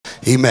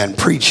Amen.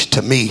 Preach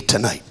to me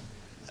tonight.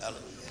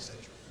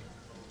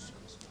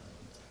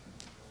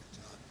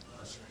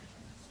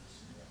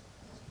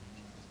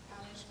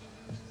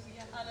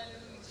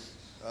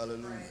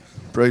 Hallelujah.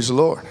 Praise the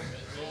Lord.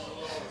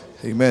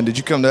 Amen. Did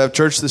you come to have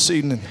church this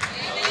evening?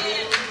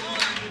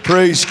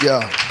 Praise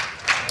God.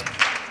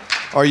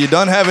 Are you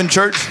done having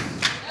church?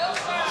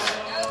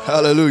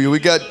 Hallelujah.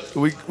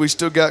 We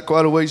still got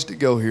quite a ways to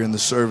go here in the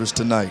service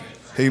tonight.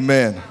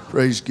 Amen.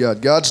 Praise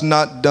God. God's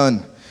not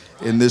done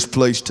in this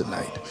place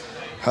tonight.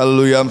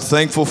 Hallelujah. I'm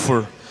thankful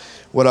for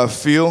what I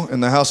feel in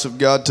the house of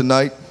God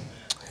tonight.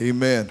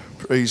 Amen.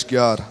 Praise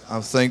God.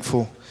 I'm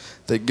thankful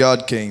that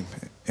God came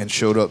and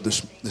showed up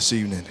this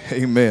evening.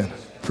 Amen.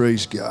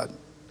 Praise God.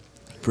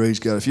 Praise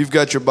God. If you've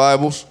got your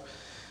Bibles,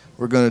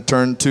 we're going to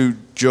turn to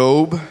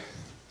Job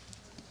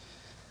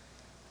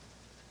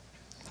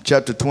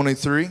chapter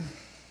 23.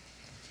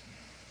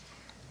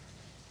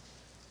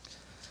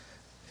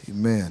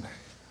 Amen.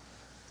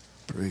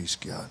 Praise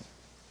God.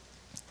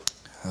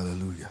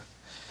 Hallelujah.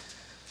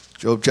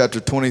 Job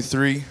chapter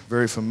 23,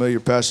 very familiar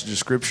passage of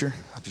Scripture.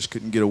 I just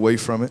couldn't get away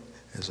from it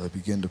as I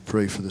began to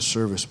pray for the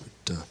service.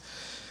 But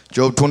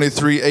Job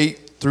 23,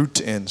 8 through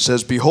 10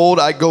 says, "Behold,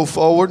 I go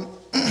forward,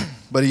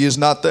 but he is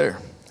not there,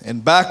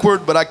 and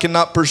backward, but I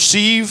cannot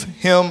perceive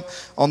him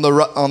on the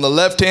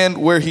left hand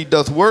where he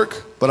doth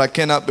work, but I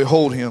cannot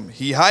behold him.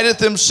 He hideth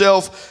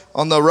himself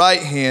on the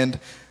right hand,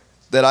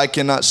 that I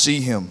cannot see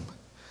him."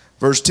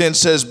 Verse 10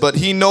 says, "But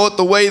he knoweth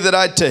the way that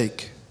I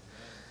take.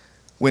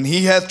 When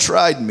he hath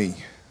tried me,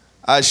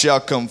 I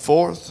shall come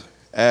forth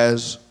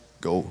as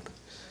gold."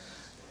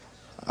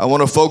 I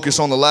want to focus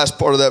on the last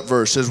part of that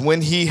verse. It says,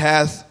 "When he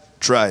hath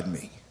tried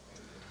me,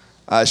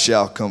 I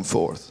shall come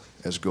forth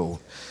as gold."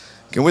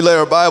 Can we lay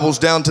our Bibles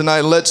down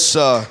tonight? Let's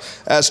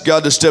ask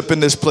God to step in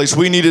this place.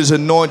 We need his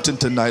anointing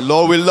tonight.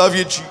 Lord, we love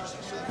you, Jesus.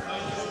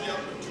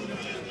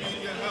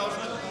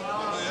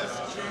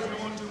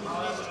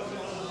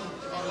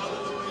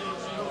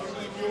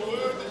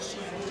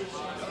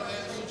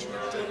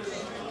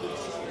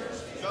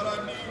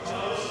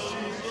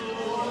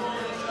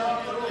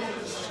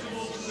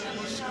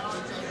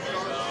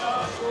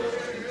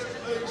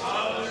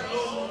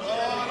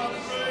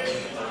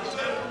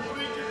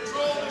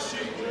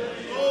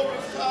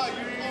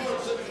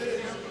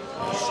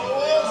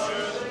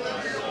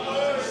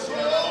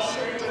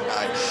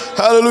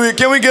 Hallelujah.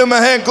 Can we give him a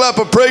hand clap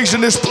of praise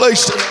in this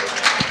place tonight?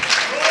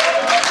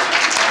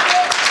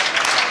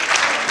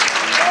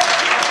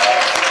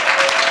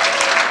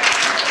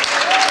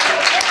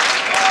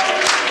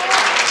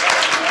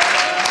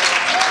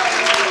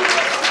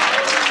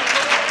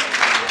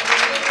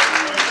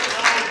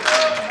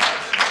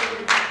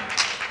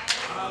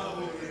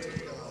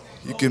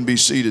 You can be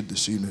seated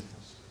this evening.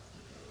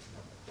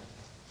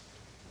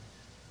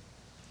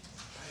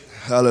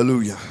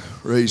 Hallelujah.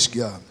 Praise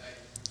God.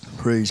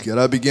 Praise God.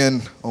 I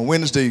began on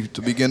Wednesday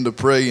to begin to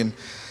pray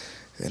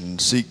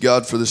and seek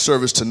God for the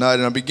service tonight.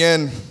 And I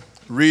began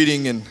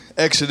reading in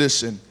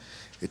Exodus, and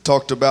it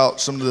talked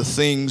about some of the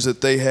things that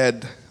they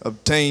had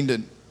obtained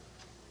and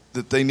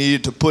that they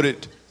needed to put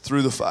it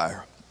through the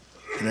fire.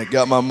 And it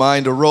got my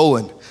mind a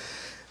rolling.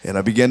 And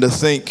I began to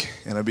think,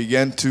 and I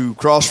began to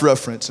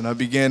cross-reference,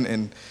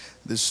 and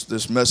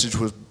this message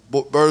was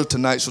birthed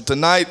tonight. So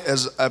tonight,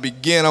 as I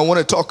begin, I want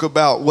to talk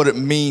about what it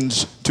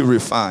means to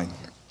refine.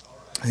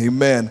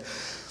 Amen.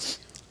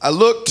 I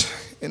looked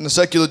in the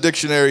secular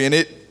dictionary, and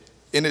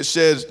it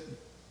says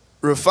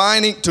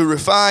to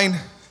refine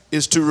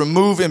is to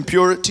remove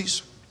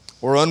impurities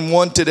or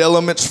unwanted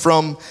elements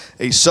from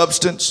a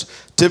substance,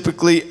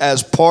 typically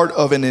as part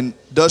of an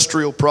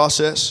industrial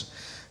process.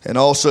 And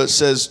also it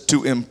says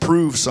to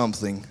improve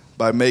something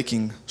by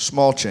making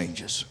small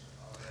changes.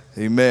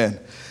 Amen.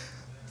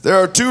 There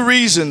are two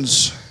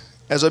reasons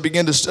as I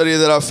begin to study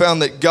that I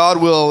found that God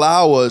will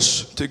allow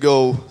us to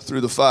go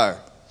through the fire.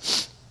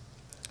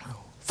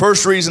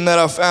 First reason that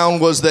I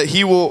found was that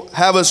he will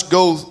have us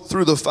go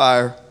through the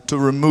fire to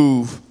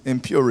remove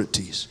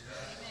impurities.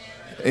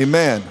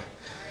 Amen.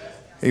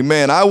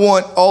 Amen. I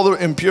want all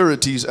the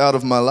impurities out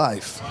of my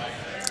life.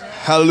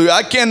 Hallelujah.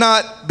 I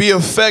cannot be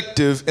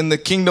effective in the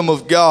kingdom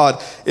of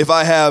God if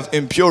I have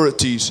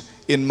impurities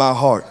in my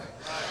heart.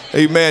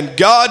 Amen.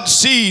 God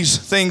sees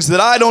things that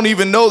I don't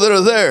even know that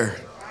are there.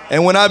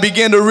 And when I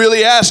begin to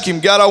really ask him,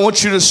 God, I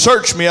want you to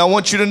search me. I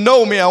want you to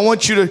know me. I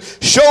want you to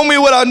show me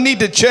what I need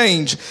to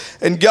change.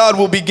 And God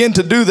will begin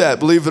to do that,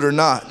 believe it or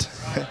not.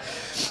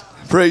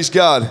 Praise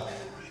God.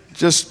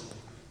 Just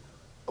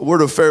a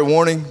word of fair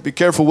warning. Be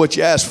careful what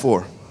you ask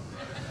for.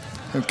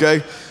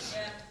 Okay?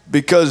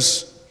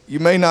 Because you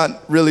may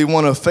not really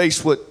want to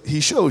face what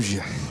he shows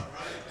you.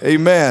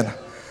 Amen.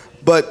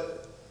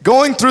 But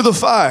going through the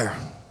fire,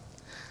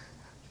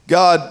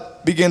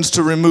 God begins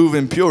to remove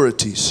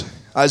impurities.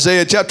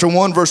 Isaiah chapter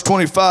 1 verse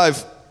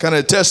 25 kind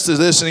of attests to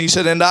this, and he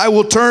said, "And I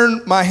will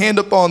turn my hand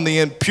upon thee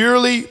and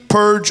purely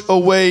purge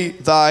away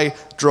thy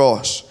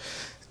dross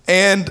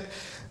and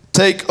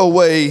take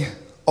away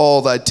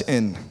all thy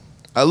tin."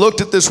 I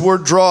looked at this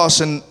word dross,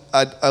 and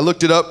I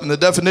looked it up, and the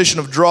definition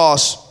of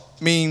dross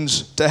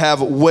means to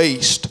have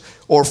waste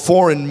or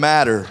foreign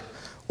matter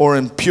or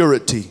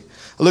impurity.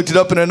 I looked it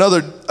up in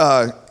another,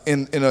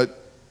 in a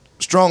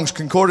Strong's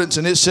Concordance,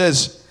 and it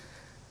says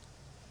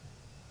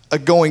a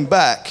going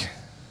back.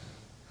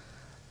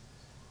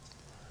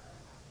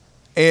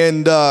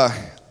 And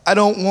I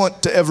don't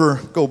want to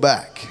ever go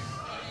back.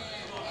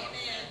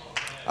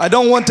 I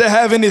don't want to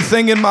have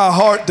anything in my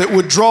heart that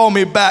would draw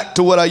me back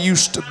to what I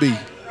used to be.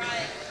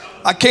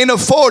 I can't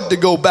afford to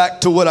go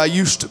back to what I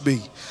used to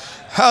be.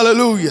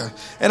 Hallelujah.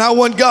 And I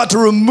want God to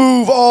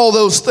remove all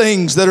those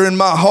things that are in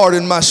my heart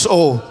and my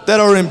soul that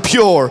are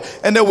impure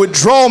and that would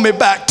draw me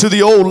back to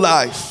the old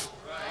life.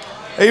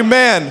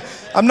 Amen.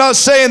 I'm not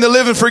saying that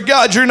living for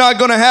God, you're not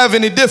going to have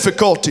any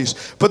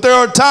difficulties. But there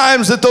are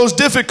times that those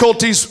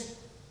difficulties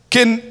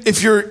can,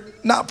 if you're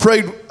not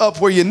prayed up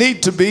where you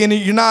need to be and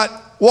you're not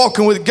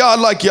walking with God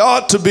like you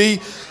ought to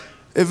be,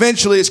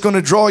 eventually it's going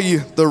to draw you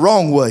the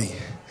wrong way.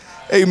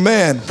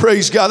 Amen.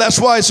 Praise God. That's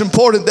why it's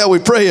important that we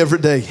pray every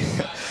day.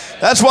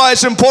 That's why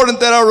it's important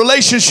that our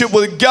relationship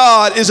with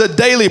God is a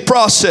daily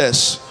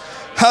process.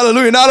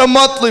 Hallelujah. Not a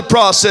monthly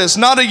process,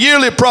 not a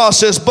yearly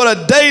process, but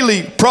a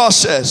daily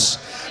process.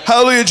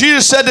 Hallelujah.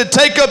 Jesus said to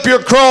take up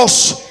your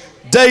cross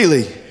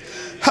daily.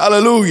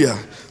 Hallelujah.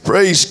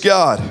 Praise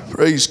God.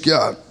 Praise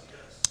God.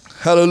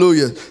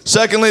 Hallelujah.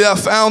 Secondly, I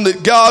found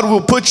that God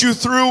will put you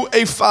through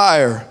a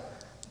fire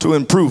to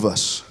improve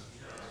us.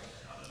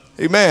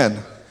 Amen.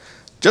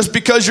 Just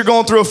because you're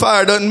going through a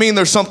fire doesn't mean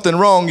there's something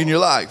wrong in your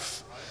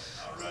life.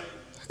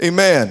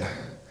 Amen.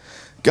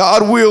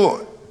 God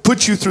will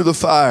put you through the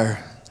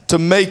fire to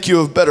make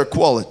you of better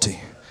quality,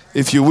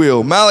 if you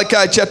will.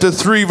 Malachi chapter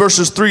 3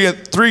 verses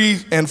 3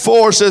 and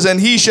 4 says, and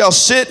he shall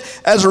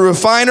sit as a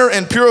refiner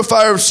and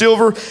purifier of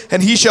silver,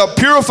 and he shall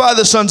purify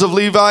the sons of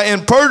Levi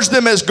and purge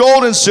them as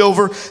gold and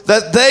silver,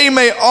 that they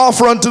may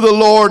offer unto the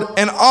Lord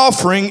an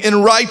offering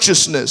in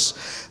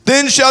righteousness.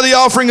 Then shall the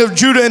offering of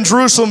Judah and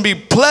Jerusalem be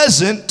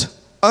pleasant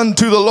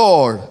unto the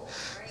Lord.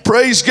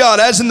 Praise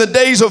God. As in the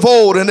days of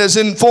old and as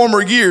in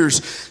former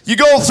years, you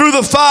go through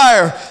the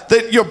fire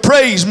that your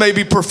praise may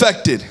be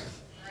perfected.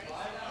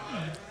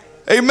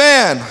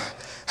 Amen.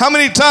 How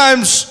many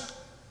times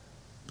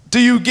do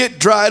you get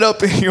dried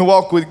up in your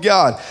walk with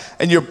God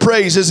and your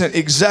praise isn't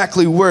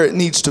exactly where it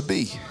needs to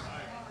be?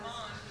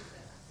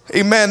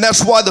 Amen.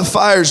 That's why the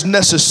fire is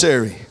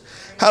necessary.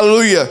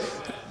 Hallelujah.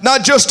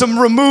 Not just to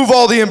remove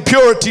all the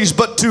impurities,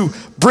 but to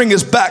bring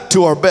us back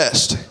to our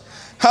best.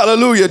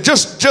 Hallelujah.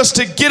 Just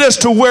to get us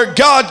to where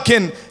God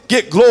can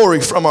get glory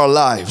from our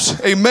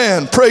lives.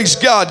 Amen. Praise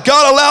God.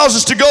 God allows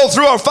us to go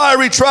through our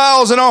fiery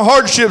trials and our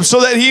hardships so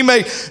that he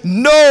may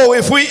know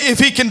if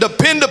he can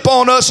depend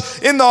upon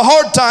us in the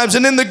hard times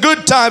and in the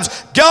good times.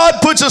 God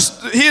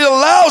he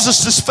allows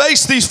us to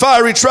face these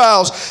fiery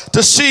trials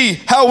to see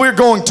how we're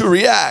going to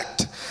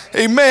react.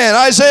 Amen.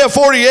 Isaiah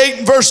 48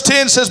 and verse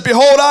 10 says,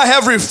 behold, I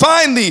have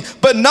refined thee,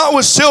 but not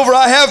with silver.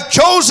 I have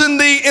chosen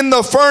thee in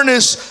the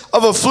furnace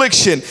of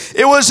affliction.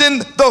 It was in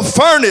the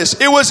furnace.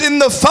 It was in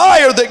the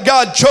fire that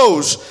God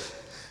chose.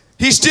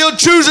 He still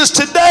chooses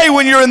today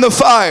when you're in the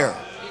fire.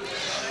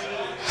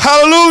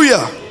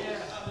 Hallelujah.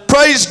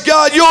 Praise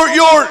God.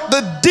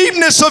 The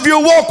deepness of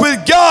your walk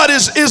with God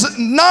is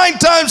 9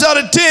 times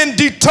out of 10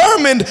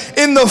 determined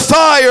in the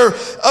fire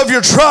of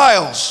your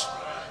trials.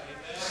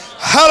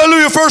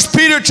 Hallelujah. 1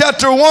 Peter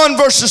chapter 1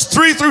 verses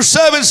 3 through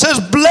 7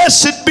 says,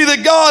 blessed be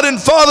the God and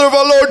Father of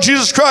our Lord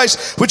Jesus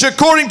Christ, which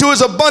according to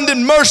his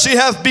abundant mercy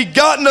hath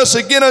begotten us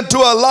again unto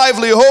a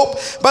lively hope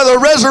by the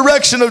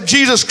resurrection of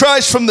Jesus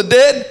Christ from the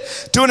dead,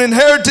 to an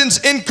inheritance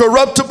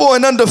incorruptible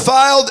and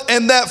undefiled,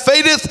 and that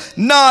fadeth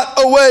not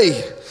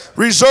away,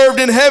 reserved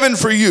in heaven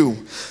for you,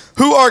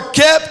 who are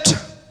kept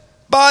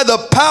by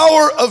the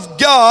power of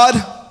God.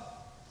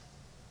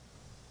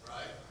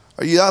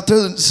 Are you out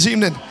there this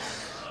evening?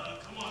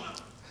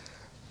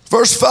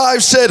 Verse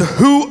 5 said,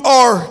 who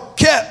are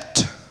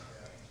kept.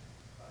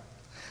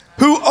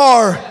 Who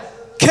are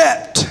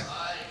kept.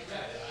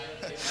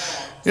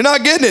 You're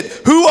not getting it.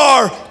 Who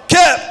are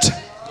kept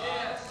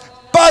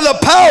by the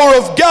power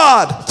of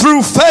God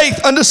through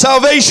faith unto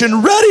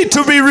salvation, ready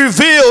to be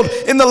revealed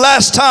in the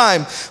last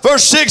time.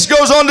 Verse 6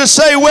 goes on to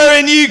say,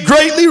 wherein ye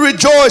greatly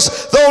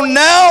rejoice, though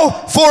now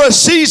for a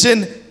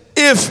season,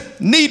 if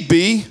need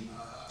be,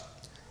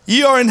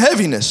 ye are in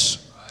heaviness,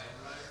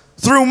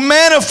 through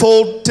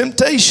manifold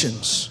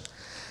temptations,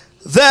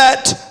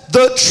 that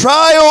the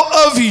trial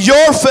of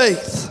your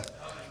faith,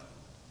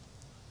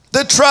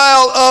 the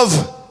trial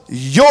of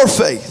your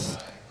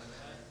faith,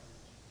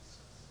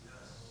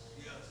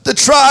 the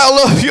trial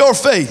of your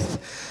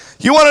faith.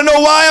 You want to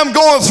know why I'm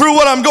going through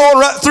what I'm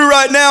going through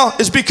right now?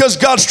 It's because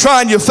God's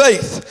trying your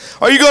faith.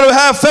 Are you going to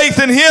have faith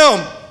in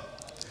him?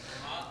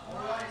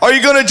 Are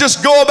you going to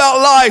just go about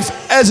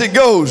life as it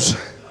goes?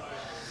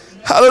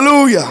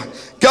 Hallelujah.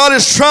 God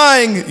is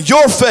trying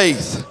your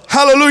faith.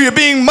 Hallelujah.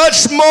 Being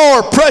much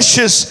more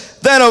precious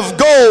than of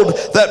gold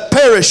that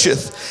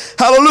perisheth.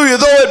 Hallelujah.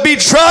 Though it be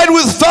tried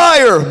with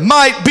fire,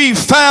 might be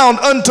found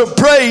unto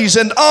praise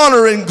and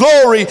honor and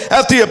glory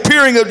at the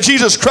appearing of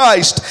Jesus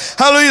Christ.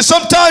 Hallelujah.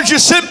 Sometimes you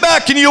sit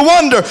back and you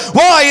wonder,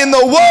 why in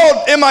the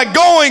world am I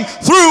going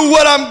through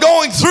what I'm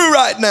going through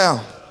right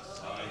now?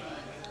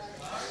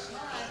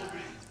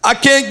 I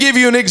can't give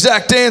you an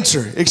exact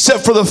answer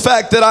except for the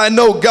fact that I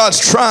know God's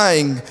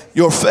trying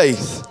your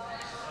faith.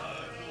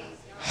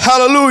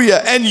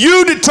 Hallelujah. And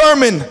you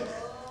determine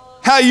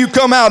how you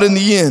come out in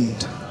the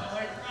end.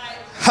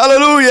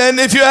 Hallelujah. And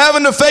if you're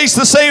having to face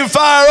the same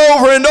fire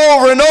over and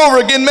over and over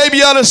again, maybe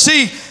you ought to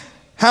see,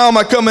 how am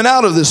I coming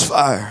out of this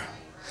fire?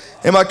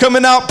 Am I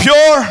coming out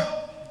pure?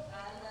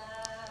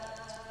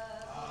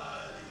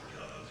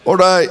 Or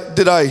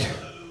did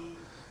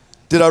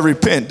I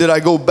repent? Did I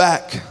go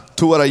back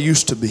to what I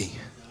used to be?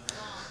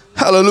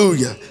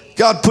 Hallelujah.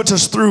 God puts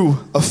us through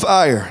a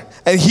fire,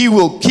 and He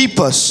will keep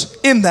us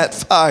in that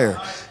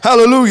fire.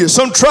 Hallelujah.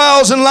 Some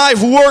trials in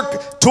life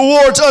work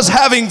towards us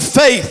having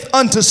faith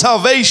unto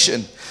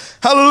salvation.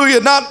 Hallelujah.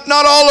 Not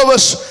all of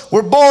us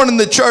were born in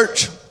the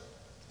church.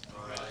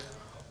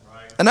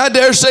 And I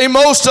dare say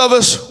most of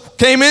us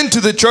came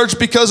into the church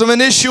because of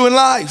an issue in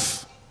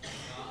life.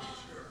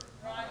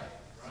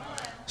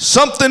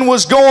 Something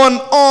was going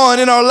on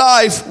in our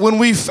life when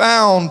we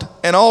found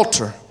an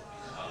altar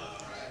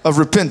of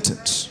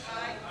repentance.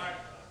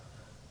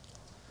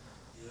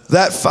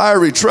 That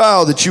fiery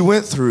trial that you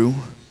went through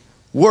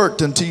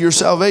worked unto your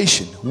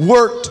salvation,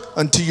 worked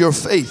unto your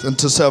faith,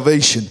 unto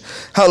salvation.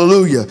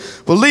 Hallelujah.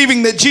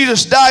 Believing that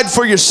Jesus died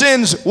for your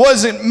sins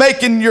wasn't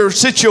making your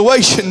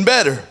situation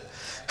better.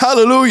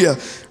 Hallelujah.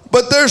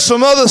 But there's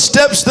some other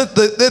steps that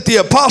the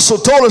apostle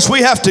told us we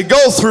have to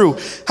go through.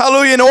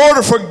 Hallelujah. In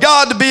order for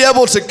God to be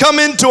able to come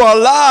into our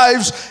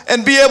lives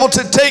and be able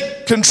to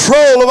take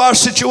control of our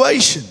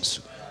situations.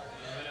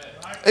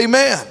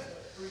 Amen.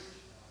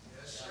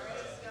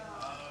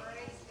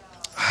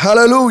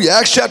 Hallelujah.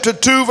 Acts chapter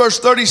 2 verse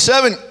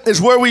 37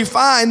 is where we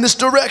find this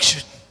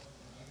direction.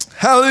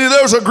 Hallelujah.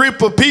 There was a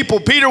group of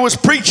people. Peter was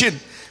preaching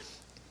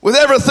with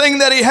everything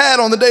that he had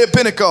on the day of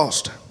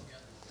Pentecost.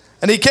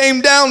 And he came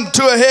down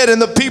to a head,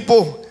 and the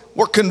people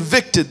were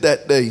convicted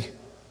that day.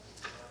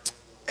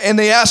 And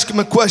they asked him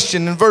a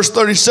question. In verse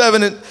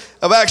 37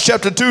 of Acts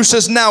chapter 2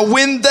 says, now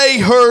when they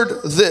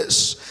heard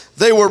this,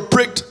 they were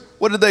pricked.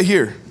 What did they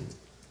hear?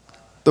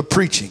 The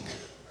preaching.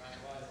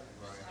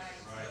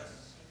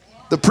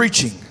 The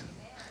preaching.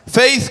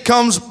 Faith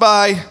comes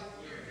by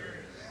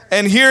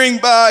and hearing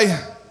by,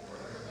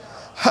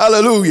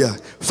 hallelujah.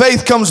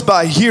 Faith comes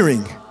by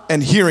hearing,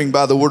 and hearing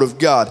by the word of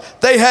God.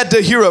 They had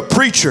to hear a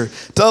preacher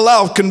to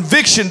allow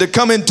conviction to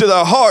come into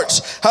their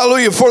hearts.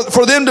 Hallelujah.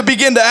 For them to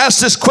begin to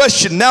ask this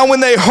question. Now when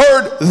they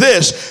heard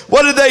this,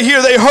 what did they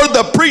hear? They heard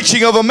the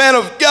preaching of a man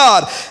of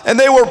God, and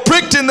they were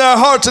pricked in their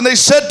hearts, and they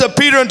said to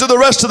Peter and to the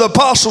rest of the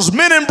apostles,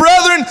 men and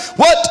brethren,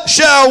 what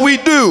shall we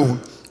do?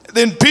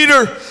 Then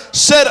Peter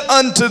said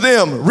unto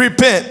them,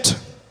 repent.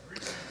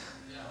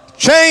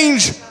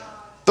 Change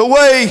the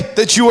way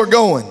that you are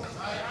going.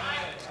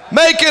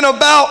 Make an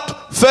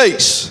about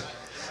face.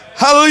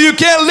 Hallelujah. You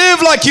can't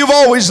live like you've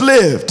always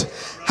lived.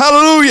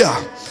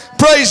 Hallelujah.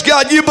 Praise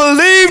God. You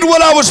believed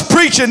what I was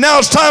preaching. Now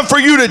it's time for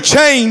you to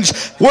change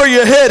where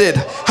you're headed.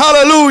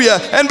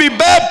 Hallelujah. And be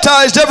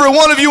baptized, every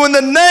one of you, in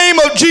the name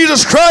of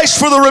Jesus Christ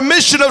for the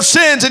remission of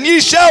sins. And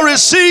ye shall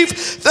receive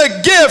the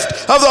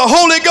gift of the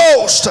Holy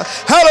Ghost.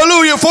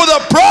 Hallelujah. For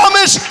the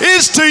promise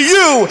is to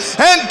you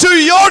and to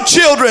your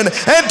children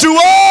and to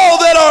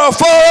all that are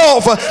afar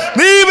off,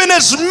 even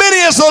as many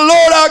as the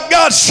Lord our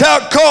God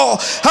shall call.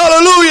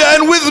 Hallelujah.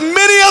 And with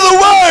many other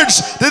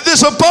words that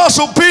this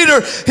apostle Peter,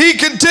 he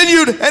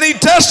continued and he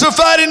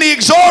testified and he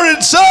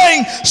exhorted,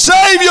 saying,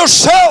 save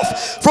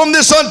yourself from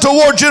this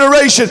untoward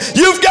generation.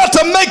 You've got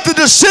to make the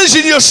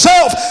decision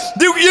yourself.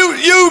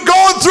 You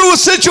going through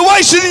a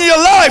situation in your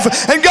life,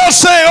 and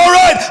God's saying, all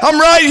right, I'm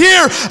right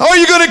here. Are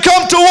you going to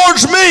come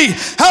towards me?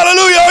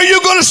 Hallelujah. Are you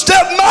going to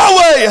step my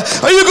way?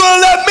 Are you going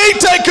to let me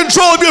take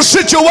control of your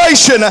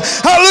situation?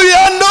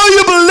 Hallelujah. I know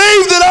you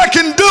believe that I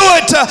can do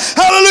it.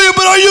 Hallelujah.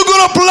 But are you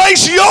going to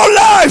place your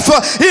life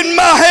in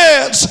my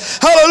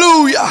hands?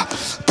 Hallelujah.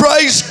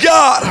 Praise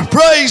God.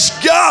 Praise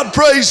God.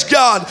 Praise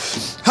God.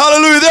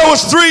 Hallelujah. There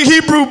was 3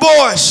 Hebrew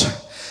boys.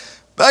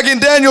 Back in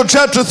Daniel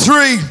chapter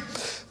 3,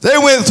 they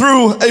went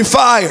through a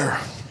fire.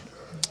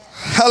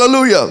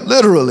 Hallelujah.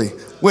 Literally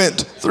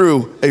went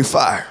through a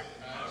fire.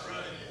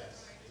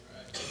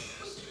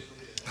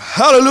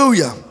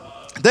 Hallelujah.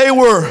 They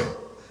were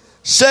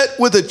set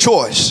with a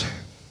choice.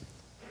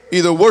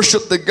 Either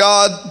worship the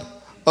God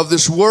of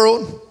this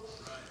world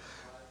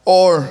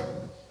or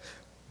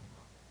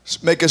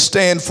make a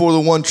stand for the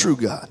one true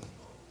God.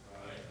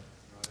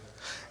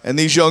 And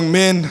these young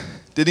men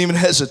didn't even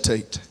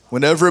hesitate.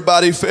 When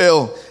everybody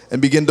fell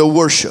and began to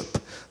worship,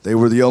 they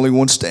were the only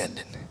ones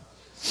standing.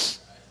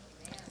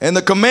 And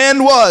the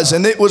command was,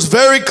 and it was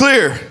very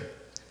clear,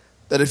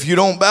 that if you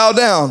don't bow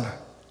down,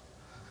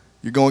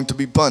 you're going to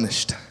be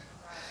punished.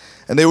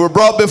 And they were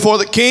brought before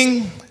the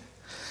king,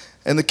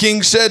 and the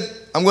king said,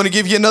 I'm going to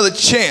give you another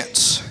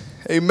chance.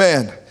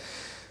 Amen.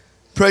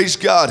 Praise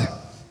God.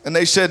 And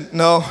they said,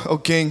 no, O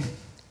king,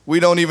 we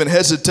don't even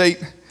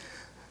hesitate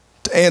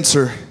to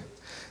answer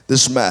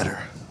this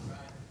matter.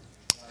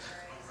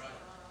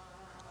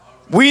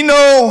 We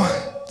know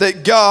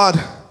that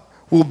God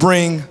will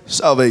bring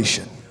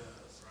salvation.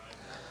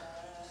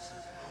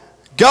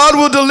 God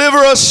will deliver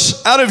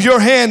us out of your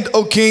hand,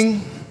 O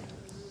king,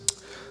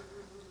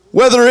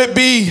 whether it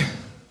be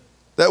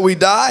that we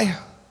die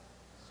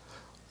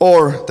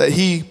or that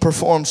he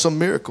performs some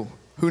miracle.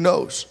 Who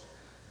knows?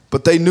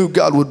 But they knew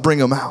God would bring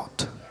them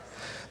out.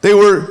 They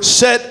were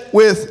set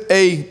with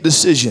a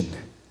decision.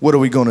 What are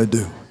we going to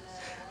do?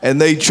 And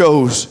they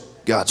chose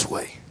God's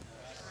way.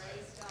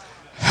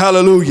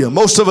 Hallelujah.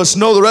 Most of us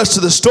know the rest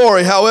of the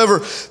story. However,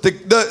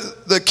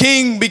 the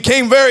king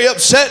became very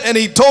upset, and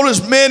he told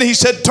his men, he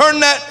said, turn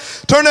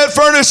that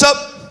furnace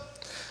up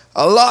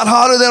a lot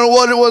hotter than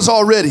what it was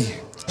already.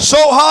 So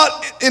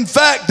hot, in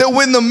fact, that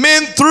when the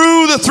men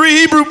threw the 3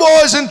 Hebrew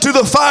boys into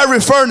the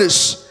fiery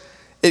furnace,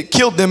 it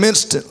killed them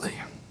instantly.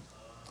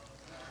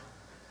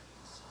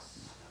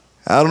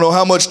 I don't know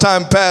how much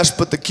time passed,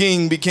 but the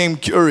king became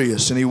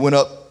curious, and he went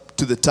up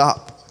to the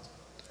top,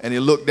 and he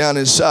looked down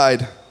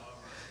inside,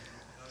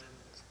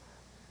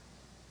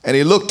 and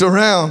he looked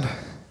around.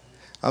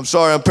 I'm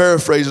sorry, I'm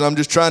paraphrasing. I'm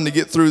just trying to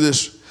get through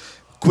this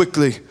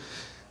quickly.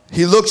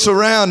 He looks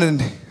around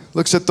and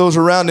looks at those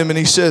around him, and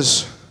he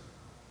says,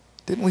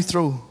 didn't we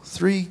throw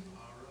 3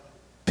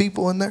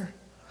 people in there?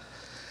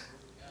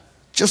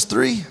 Just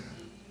 3?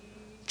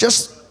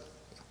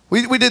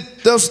 We did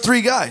those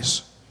 3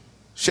 guys.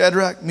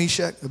 Shadrach,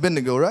 Meshach,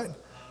 Abednego, right?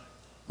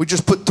 We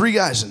just put 3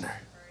 guys in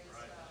there.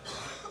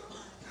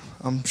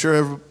 I'm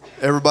sure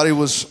everybody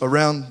was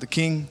around the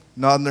king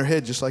nodding their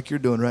head just like you're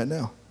doing right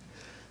now.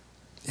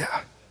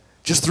 Yeah,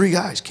 just 3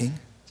 guys, king.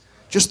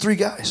 Just 3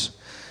 guys.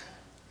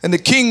 And the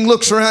king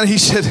looks around and he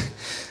said,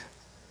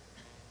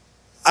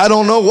 I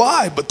don't know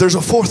why, but there's a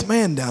 4th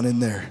man down in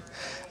there.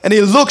 And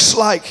he looks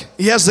like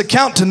he has the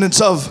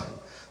countenance of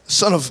the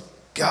Son of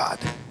God.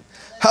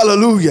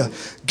 Hallelujah.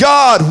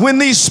 God, when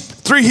these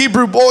 3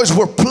 Hebrew boys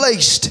were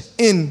placed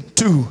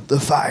into the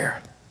fire,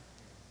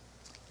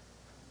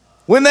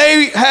 when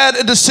they had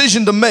a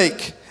decision to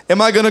make,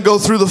 am I going to go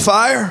through the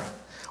fire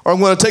or I'm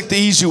going to take the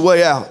easy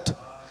way out?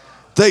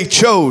 They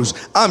chose,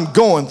 I'm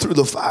going through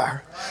the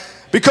fire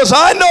because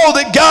I know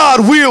that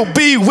God will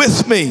be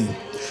with me.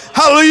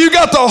 Hallelujah. You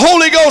got the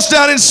Holy Ghost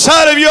down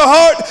inside of your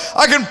heart.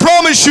 I can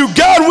promise you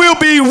God will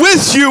be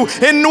with you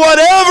in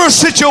whatever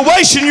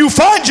situation you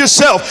find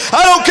yourself.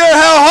 I don't care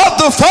how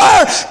hot the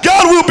fire,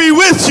 God will be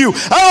with you.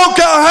 I don't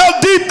care how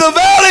deep the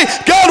valley,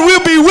 God will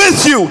be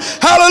with you.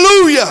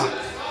 Hallelujah.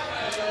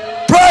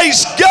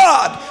 Praise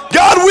God.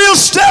 God will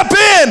step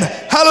in.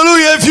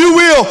 Hallelujah. If you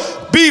will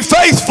be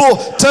faithful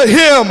to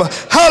him.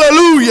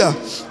 Hallelujah.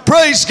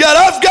 Praise God.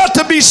 I've got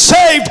to be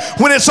saved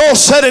when it's all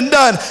said and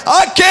done.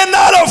 I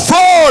cannot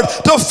afford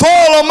to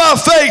fall on my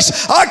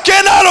face. I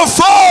cannot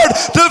afford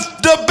to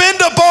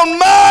depend upon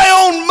my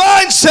own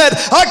mindset.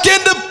 I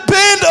can't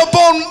depend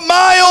upon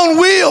my own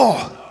will.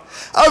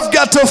 I've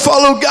got to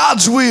follow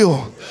God's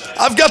will.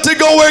 I've got to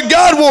go where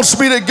God wants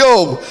me to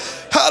go.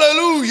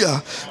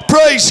 Hallelujah.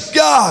 Praise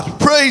God.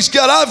 Praise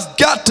God. I've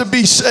got to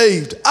be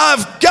saved.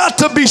 I've got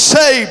to be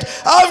saved.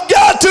 I've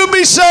got to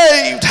be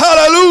saved.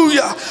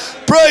 Hallelujah.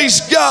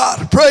 Praise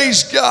God.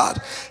 Praise God.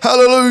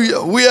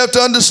 Hallelujah. We have to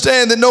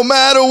understand that no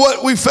matter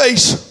what we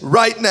face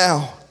right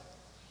now,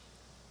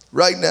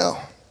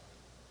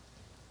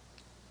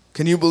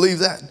 can you believe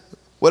that?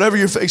 Whatever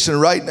you're facing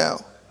right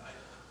now,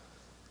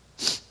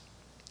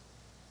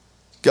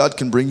 God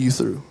can bring you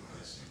through.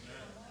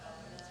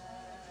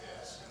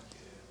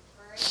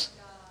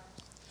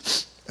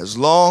 As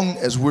long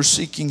as we're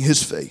seeking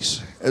his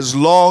face, as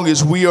long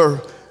as we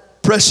are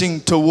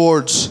pressing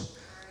towards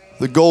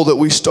the goal that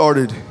we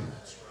started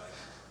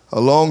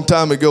a long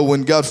time ago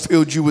when God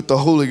filled you with the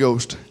Holy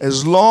Ghost,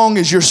 as long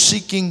as you're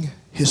seeking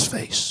his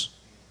face,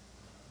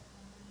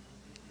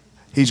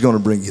 he's going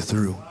to bring you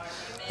through.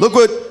 Look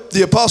what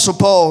the Apostle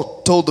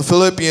Paul told the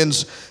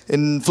Philippians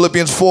in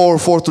Philippians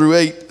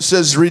 4:4-8. It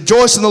says,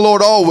 rejoice in the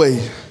Lord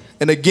always.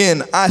 And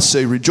again, I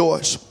say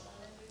rejoice.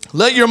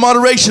 Let your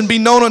moderation be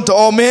known unto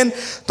all men.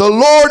 The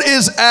Lord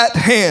is at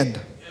hand.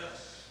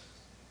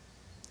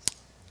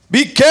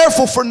 Be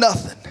careful for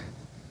nothing.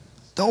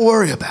 Don't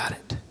worry about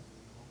it.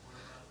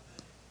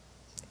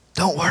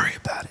 Don't worry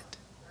about it.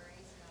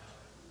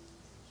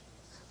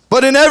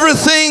 But in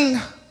everything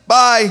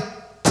by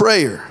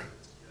prayer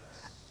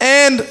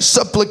and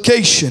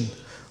supplication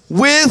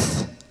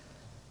with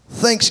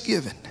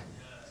thanksgiving,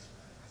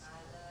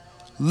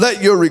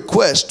 let your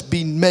request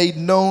be made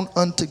known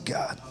unto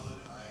God.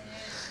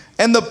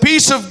 And the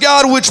peace of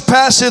God which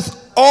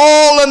passeth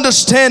all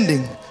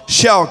understanding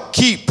shall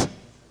keep.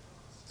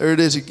 There it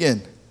is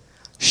again.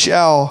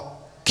 Shall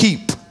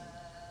keep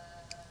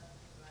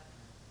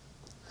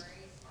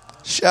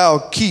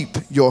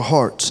your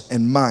hearts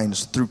and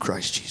minds through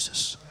Christ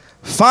Jesus.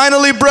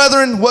 Finally,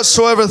 brethren,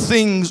 whatsoever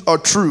things are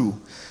true,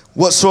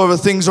 Whatsoever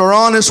things are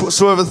honest,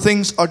 whatsoever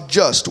things are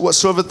just,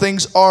 whatsoever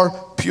things are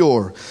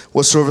pure,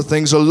 whatsoever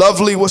things are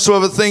lovely,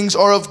 whatsoever things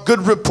are of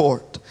good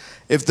report,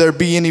 if there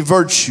be any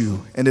virtue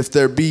and if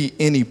there be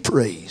any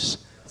praise,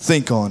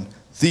 think on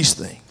these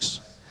things.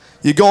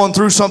 You're going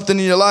through something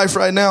in your life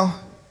right now?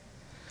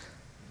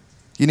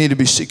 You need to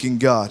be seeking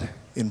God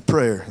in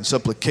prayer and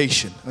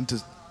supplication unto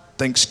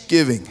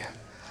thanksgiving.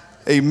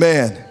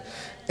 Amen.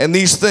 And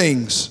these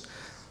things,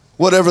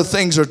 whatever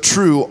things are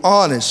true,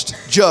 honest,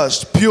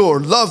 just, pure,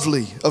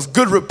 lovely, of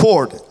good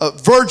report, of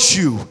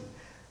virtue,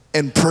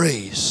 and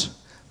praise.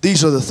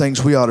 These are the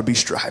things we ought to be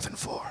striving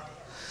for.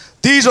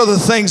 These are the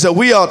things that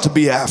we ought to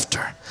be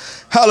after.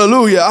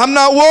 Hallelujah. I'm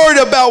not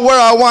worried about where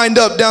I wind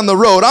up down the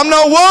road. I'm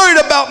not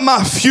worried about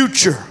my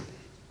future.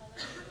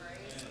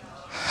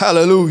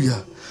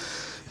 Hallelujah.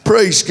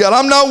 Praise God.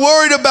 I'm not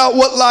worried about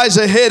what lies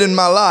ahead in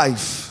my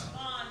life.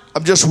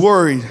 I'm just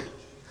worried,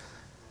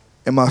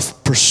 am I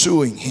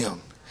pursuing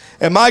Him?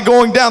 Am I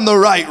going down the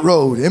right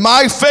road? Am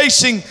I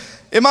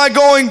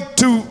going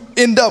to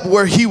end up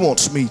where He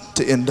wants me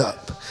to end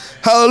up?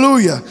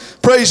 Hallelujah.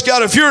 Praise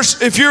God.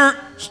 If you're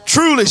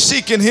truly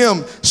seeking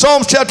Him,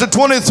 Psalms chapter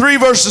 23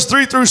 verses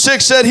 3 through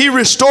 6 said, He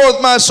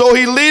restoreth my soul.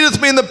 He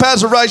leadeth me in the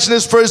paths of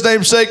righteousness for His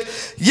name's sake.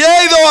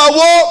 Yea, though I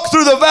walk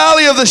through the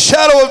valley of the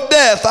shadow of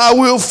death, I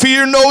will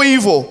fear no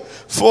evil,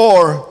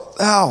 for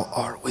Thou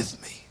art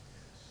with me.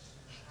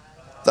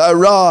 Thy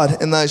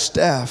rod and Thy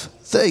staff,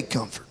 they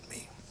comfort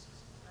me.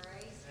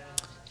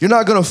 You're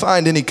not going to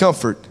find any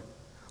comfort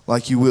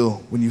like you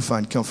will when you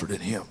find comfort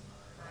in Him.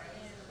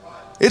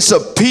 It's a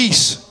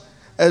peace.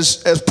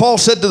 As Paul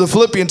said to the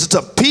Philippians, it's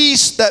a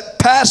peace that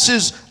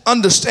passes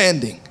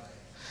understanding.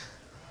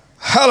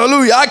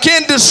 Hallelujah. I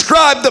can't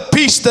describe the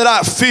peace that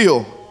I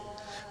feel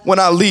when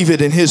I leave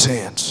it in His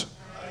hands.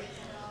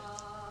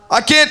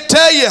 I can't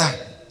tell you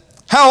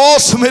how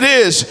awesome it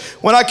is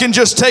when I can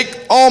just take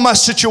all my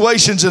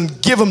situations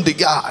and give them to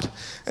God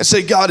and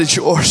say, God, it's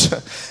yours.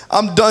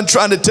 I'm done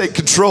trying to take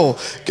control.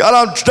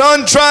 God, I'm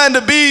done trying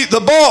to be the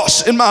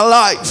boss in my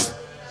life.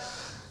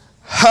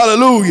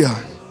 Hallelujah.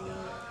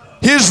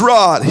 His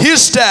rod, His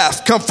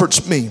staff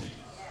comforts me.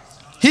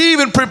 He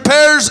even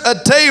prepares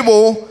a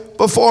table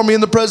before me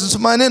in the presence of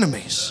mine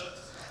enemies.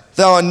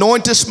 Thou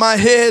anointest my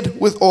head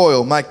with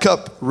oil, my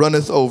cup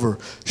runneth over.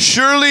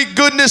 Surely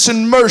goodness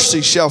and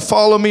mercy shall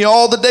follow me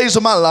all the days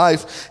of my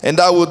life, and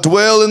I will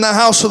dwell in the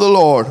house of the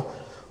Lord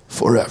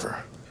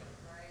forever.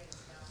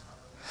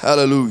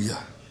 Hallelujah.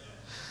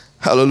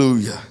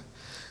 Hallelujah.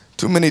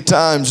 Too many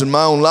times in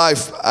my own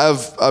life,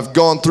 I've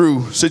gone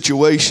through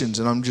situations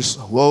and I'm just,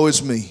 woe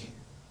is me.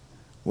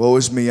 Woe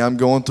is me, I'm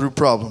going through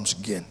problems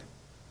again.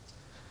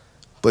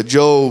 But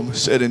Job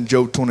said in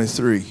Job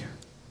 23,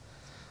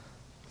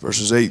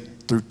 verses 8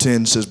 through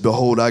 10 says,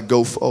 Behold, I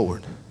go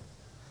forward,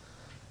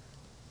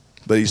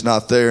 but He's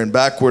not there. And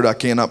backward I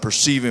cannot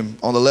perceive Him.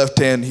 On the left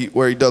hand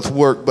where He doth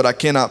work, but I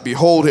cannot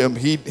behold Him.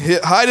 He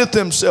hideth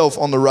Himself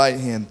on the right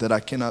hand, that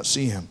I cannot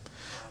see Him.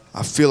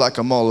 I feel like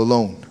I'm all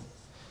alone.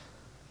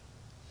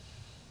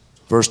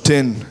 Verse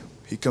 10,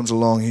 He comes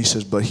along, He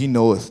says, But He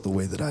knoweth the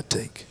way that I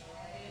take.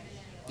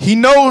 He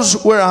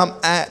knows where I'm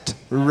at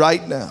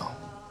right now.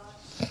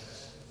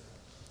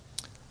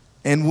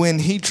 And when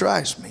He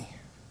tries me,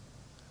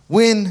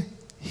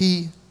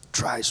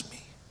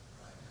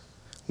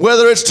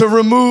 whether it's to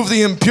remove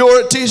the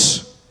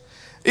impurities,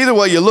 either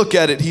way you look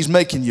at it, He's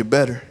making you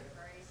better.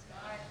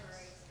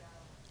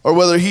 Or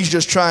whether He's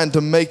just trying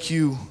to make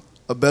you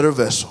a better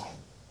vessel.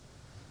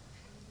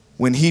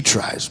 When He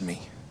tries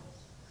me,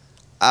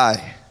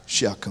 I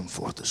shall come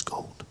forth as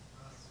gold.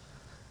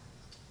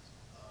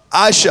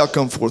 I shall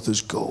come forth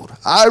as gold.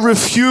 I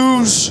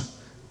refuse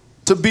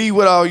to be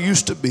what I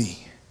used to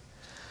be.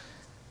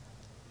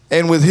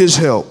 And with His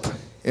help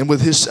and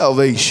with His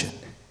salvation,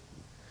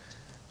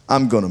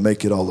 I'm going to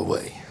make it all the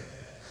way.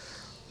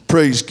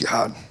 Praise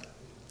God.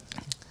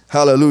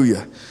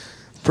 Hallelujah.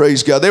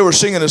 Praise God. They were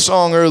singing a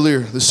song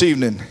earlier this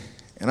evening,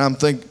 and I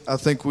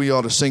think we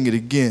ought to sing it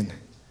again.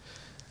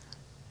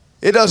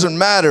 It doesn't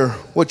matter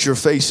what you're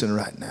facing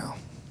right now.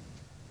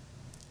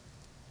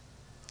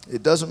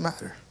 It doesn't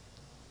matter.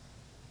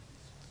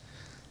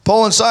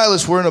 Paul and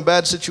Silas were in a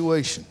bad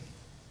situation.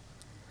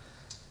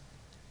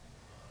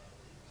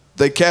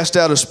 They cast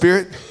out a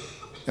spirit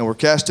and were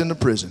cast into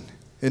prison,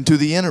 into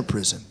the inner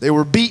prison. They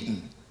were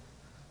beaten.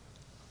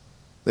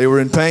 They were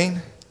in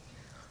pain.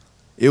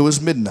 It was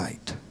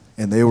midnight,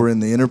 and they were in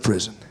the inner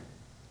prison.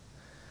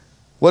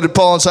 What did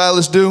Paul and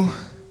Silas do?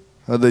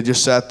 They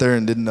just sat there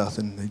and did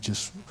nothing. They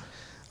just,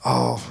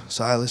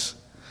 Silas.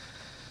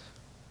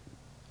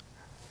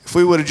 If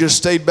we would have just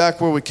stayed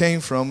back where we came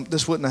from,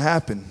 this wouldn't have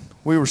happened.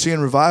 We were seeing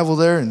revival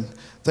there, and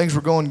things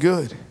were going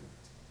good.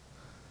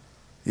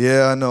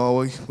 Yeah, I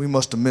know. We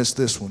must have missed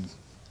this one.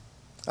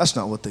 That's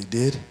not what they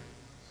did.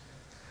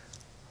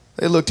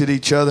 They looked at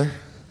each other,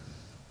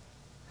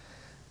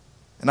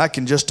 and I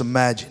can just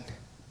imagine.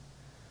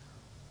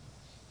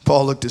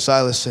 Paul looked at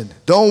Silas and said,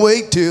 Don't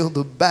wait till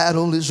the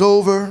battle is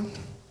over.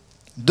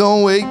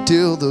 Don't wait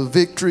till the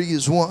victory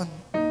is won.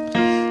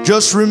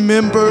 Just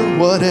remember,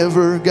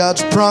 whatever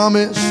God's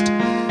promised,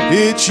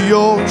 it's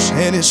yours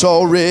and it's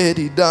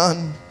already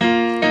done.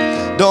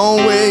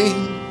 Don't wait,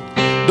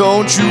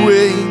 don't you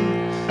wait,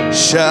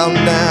 shout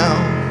now.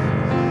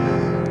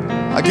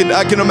 I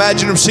can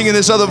imagine him singing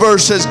this other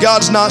verse. Says,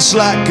 God's not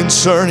slack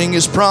concerning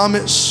his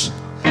promise.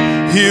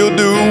 He'll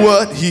do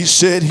what he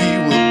said he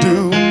will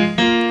do.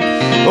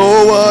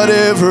 Oh,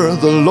 whatever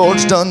the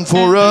Lord's done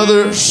for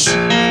others,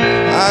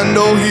 I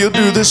know he'll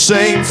do the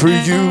same for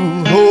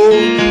you.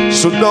 Oh,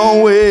 so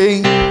don't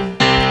wait,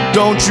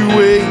 don't you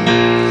wait,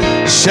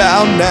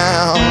 shout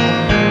now.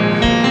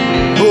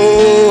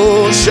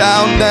 Oh,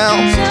 shout now,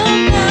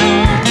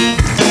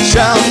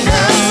 shout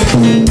now.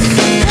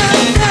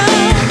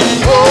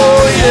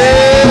 Oh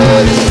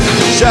yeah,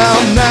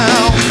 shout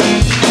now,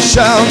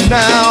 shout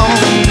now,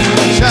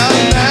 shout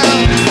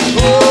now.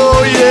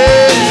 Oh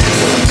yeah,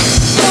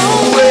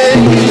 don't wait,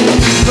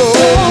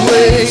 don't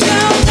wait.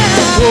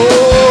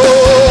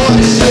 Oh, I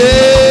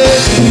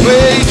said,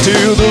 wait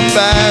till the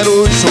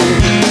battle is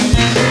over.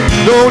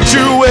 Don't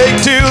you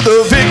wait till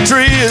the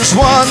victory is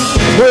won.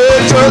 Well,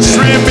 just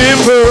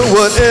remember,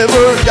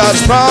 whatever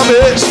God's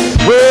promised,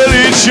 well,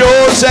 it's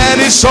yours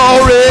and it's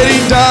already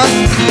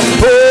done.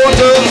 Oh,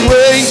 don't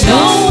wait,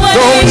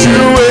 don't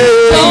you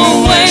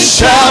wait,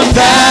 shout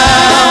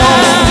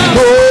now.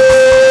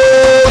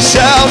 Oh,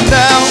 shout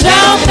now,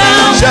 shout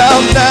now,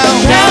 shout now,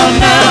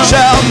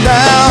 shout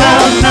now.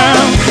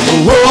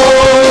 Oh,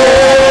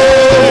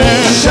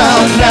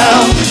 shout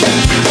now,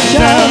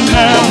 shout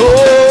now.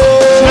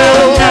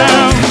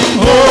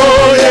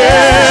 Oh,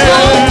 yeah.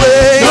 Don't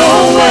wait,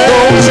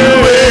 don't you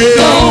wait,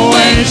 don't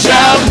wait,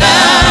 shout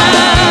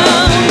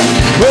now.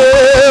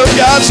 Well,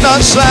 God's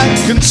not slack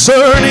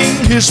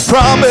concerning his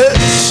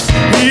promise.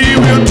 He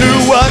will do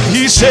what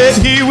he said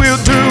he will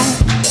do.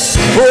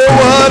 For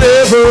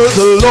whatever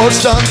the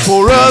Lord's done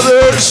for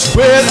others,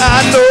 well,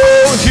 I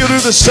know he'll do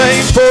the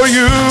same for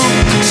you.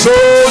 So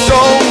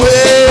don't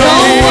wait,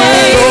 don't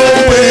wait,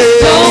 don't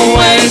wait, don't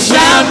wait,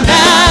 shout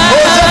now.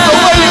 Oh, is that the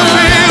way you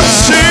feel?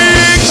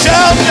 Sing,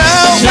 shout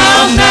now,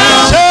 shout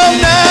now, shout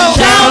now,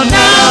 shout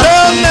now,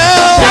 shout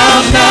now,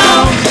 shout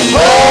now.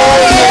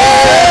 Oh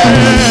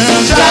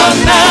yeah, shout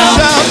now,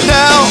 shout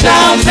now,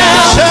 shout now,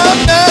 shout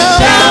now,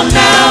 shout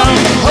now.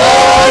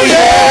 Oh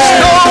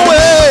yeah, don't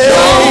wait,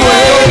 don't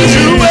wait, don't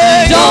you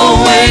wait,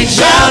 don't wait,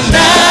 shout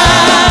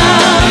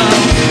now.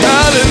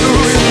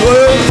 Hallelujah.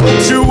 Well,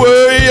 don't you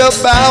worry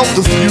about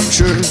the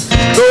future.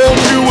 Don't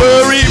you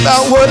worry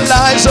about what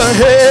lies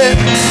ahead.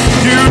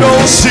 You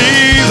don't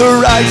see the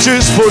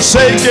righteous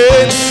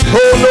forsaken.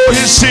 Oh no,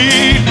 his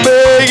seed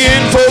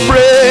begging for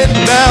bread.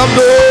 Now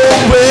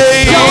don't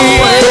wait, don't you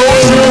wait,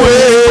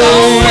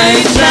 don't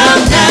wait,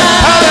 shout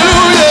now.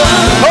 Hallelujah.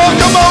 Oh,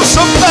 come on,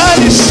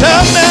 somebody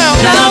shout now,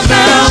 shout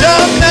now,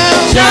 shout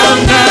now, shout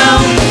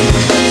now,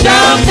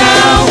 shout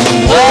now.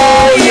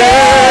 Oh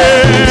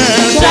yeah,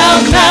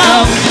 shout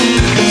now,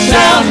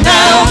 shout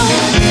now,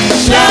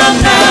 shout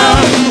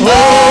now.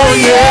 Oh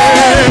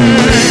yeah,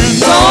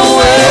 don't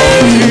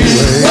wait,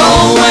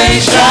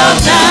 shout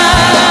now.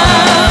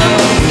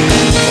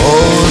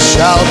 Oh,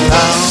 shout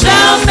now,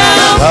 shout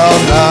now, shout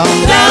now,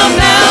 shout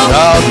now,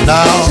 shout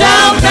now,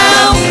 shout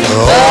now.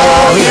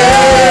 Oh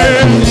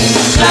yeah,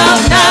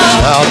 shout now,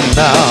 shout now,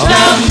 shout now,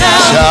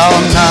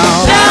 shout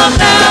now, shout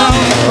now.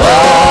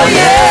 Oh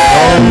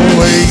yeah, don't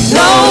wait,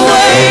 don't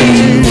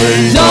wait,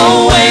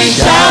 don't wait,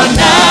 shout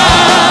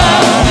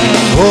now.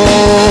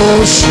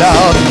 Oh,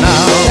 shout now,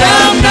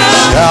 shout now,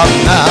 shout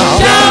now,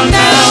 shout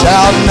now,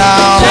 shout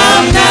now,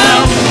 shout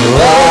now.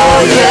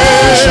 Oh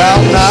yeah,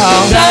 shout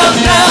now, shout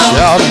now,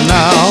 shout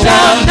now,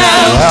 shout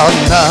now, shout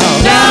now,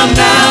 shout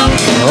now.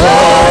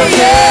 Oh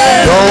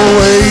yeah, don't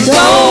wait,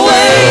 don't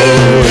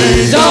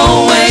wait,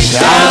 don't wait,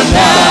 shout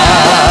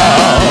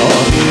now.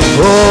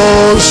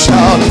 Oh,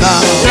 shout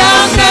now,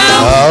 shout now,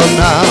 shout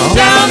now,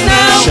 shout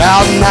now,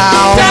 shout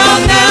now,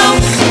 shout now.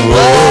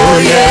 Oh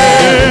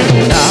yeah,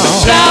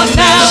 shout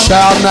now,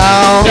 shout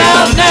now,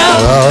 shout now,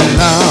 shout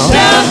now,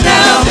 shout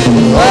now.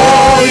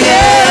 Oh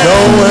yeah,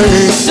 don't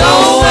wait,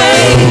 don't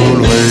wait,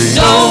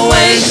 don't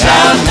wait,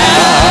 shout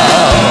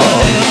now.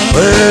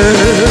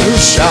 Well,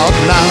 shout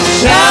now,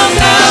 shout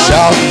now,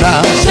 shout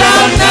now,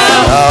 shout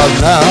now, shout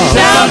now,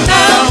 shout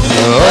now.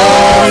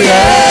 Oh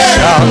yeah,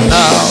 shout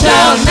now,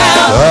 shout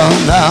now, shout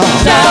now,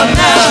 shout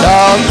now,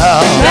 shout now,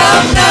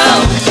 shout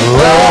now.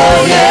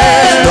 Oh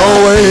yeah,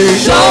 don't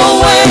wait, don't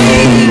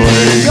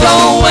wait,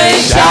 don't wait,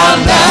 shout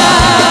now.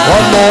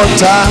 One more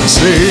time,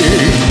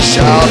 sing,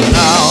 shout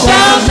now,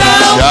 shout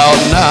now, shout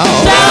now,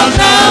 shout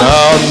now,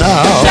 shout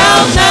now,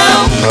 shout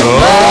now.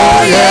 Oh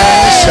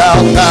yeah,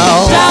 shout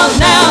now, shout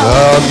now,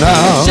 shout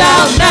now,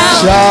 shout now,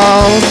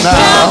 shout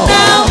now.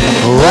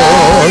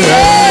 Oh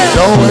yeah,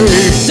 don't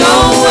wait,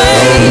 don't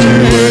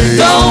wait,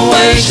 don't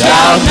wait,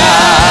 shout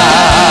now.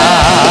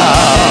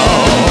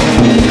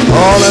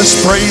 Oh, let's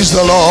praise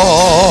the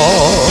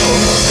Lord.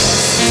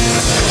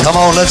 Come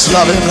on, let's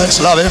love him, let's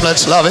love him,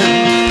 let's love him.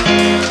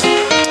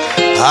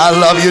 I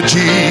love you,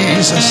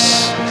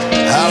 Jesus.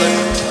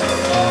 Hallelujah.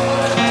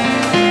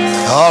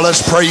 Oh,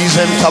 let's praise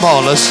him. Come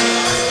on, let's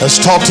Let's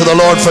talk to the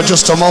Lord for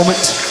just a moment.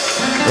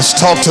 Let's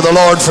talk to the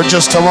Lord for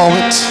just a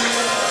moment.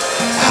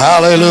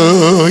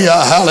 Hallelujah,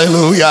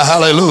 hallelujah,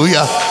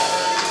 hallelujah.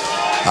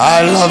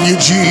 I love you,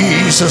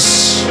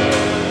 Jesus.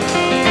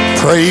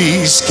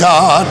 Praise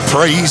God,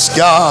 praise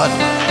God.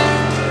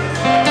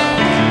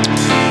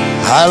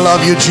 I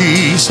love you,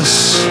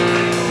 Jesus.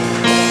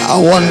 I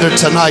wonder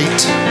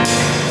tonight,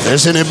 if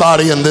there's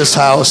anybody in this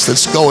house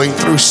that's going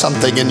through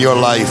something in your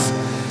life,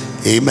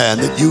 amen,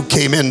 that you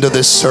came into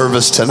this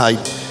service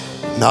tonight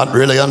not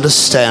really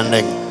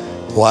understanding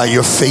why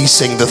you're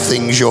facing the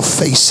things you're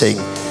facing,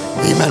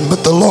 amen,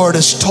 but the Lord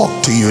has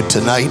talked to you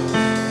tonight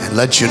and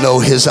let you know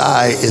his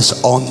eye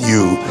is on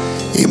you,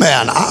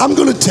 amen. I'm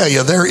going to tell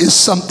you, there is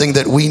something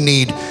that we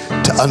need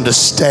to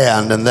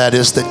understand, and that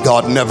is that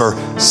God never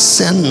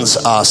sends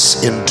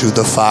us into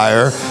the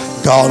fire.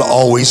 God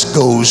always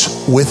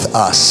goes with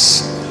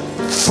us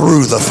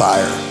through the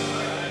fire.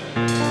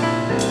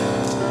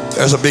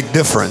 There's a big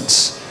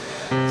difference.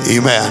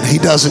 Amen. He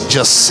doesn't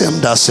just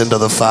send us into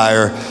the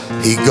fire.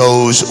 He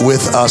goes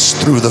with us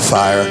through the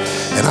fire.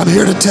 And I'm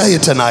here to tell you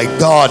tonight,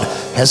 God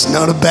has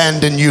not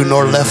abandoned you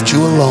nor left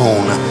you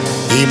alone.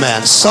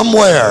 Amen.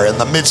 Somewhere in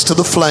the midst of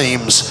the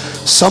flames,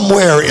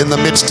 somewhere in the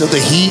midst of the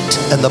heat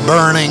and the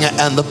burning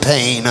and the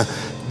pain,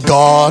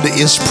 God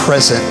is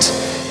present.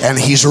 And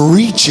he's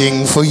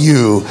reaching for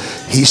you.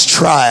 He's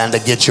trying to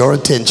get your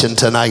attention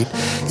tonight.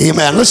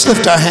 Amen. Let's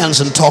lift our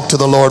hands and talk to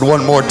the Lord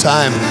one more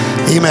time.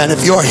 Amen.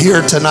 If you're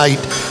here tonight,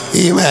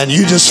 amen,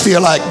 you just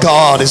feel like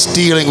God is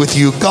dealing with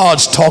you.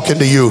 God's talking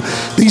to you.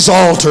 These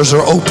altars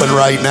are open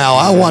right now.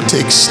 I want to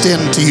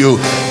extend to you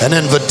an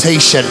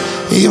invitation.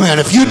 Amen.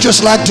 If you'd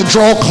just like to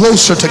draw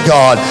closer to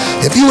God,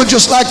 if you would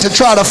just like to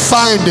try to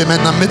find him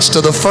in the midst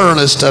of the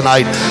furnace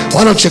tonight,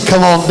 why don't you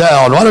come on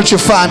down? Why don't you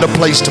find a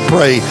place to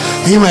pray?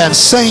 Amen.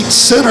 Saint,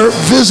 sinner,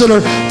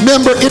 visitor,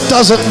 member, it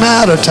doesn't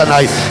matter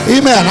tonight.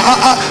 Amen.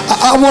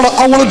 I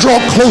want to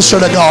draw closer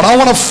to God. I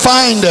want to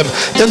find him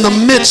in the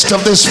midst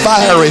of this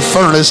fiery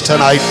furnace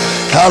tonight.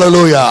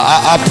 Hallelujah.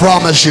 I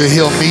promise you,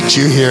 he'll meet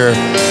you here.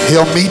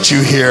 He'll meet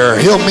you here.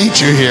 He'll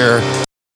meet you here.